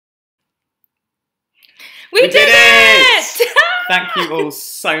We did it! Thank you all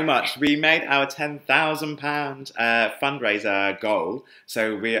so much. We made our £10,000 fundraiser goal,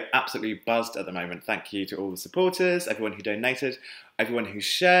 so we're absolutely buzzed at the moment. Thank you to all the supporters, everyone who donated, everyone who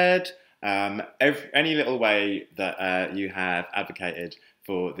shared, any little way that you have advocated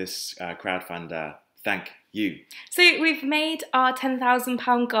for this crowdfunder. Thank you. So we've made our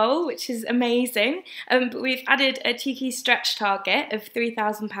 £10,000 goal, which is amazing, but we've added a cheeky stretch target of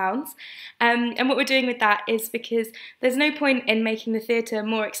 £3,000. And what we're doing with that is because there's no point in making the theatre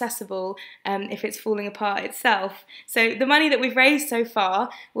more accessible if it's falling apart itself. So the money that we've raised so far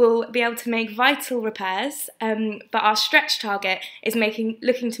will be able to make vital repairs, but our stretch target is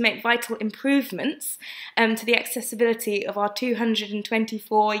looking to make vital improvements to the accessibility of our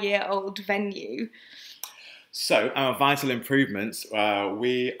 224-year-old venue. So our vital improvements,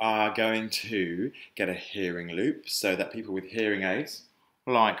 we are going to get a hearing loop so that people with hearing aids,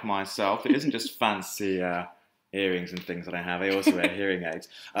 like myself, it isn't just fancy earrings and things that I have, I also wear hearing aids,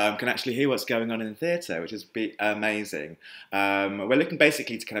 can actually hear what's going on in the theatre, which is amazing. We're looking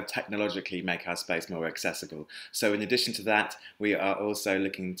basically to kind of technologically make our space more accessible. So in addition to that, we are also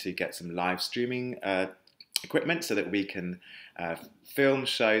looking to get some live streaming equipment so that we can film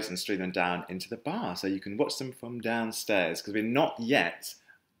shows and stream them down into the bar so you can watch them from downstairs, because we're not yet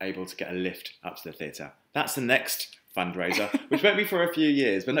able to get a lift up to the theatre. That's the next fundraiser, which won't be for a few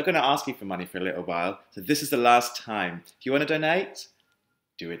years. We're not going to ask you for money for a little while, so this is the last time. If you want to donate,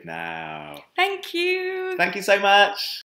 do it now. Thank you. Thank you so much.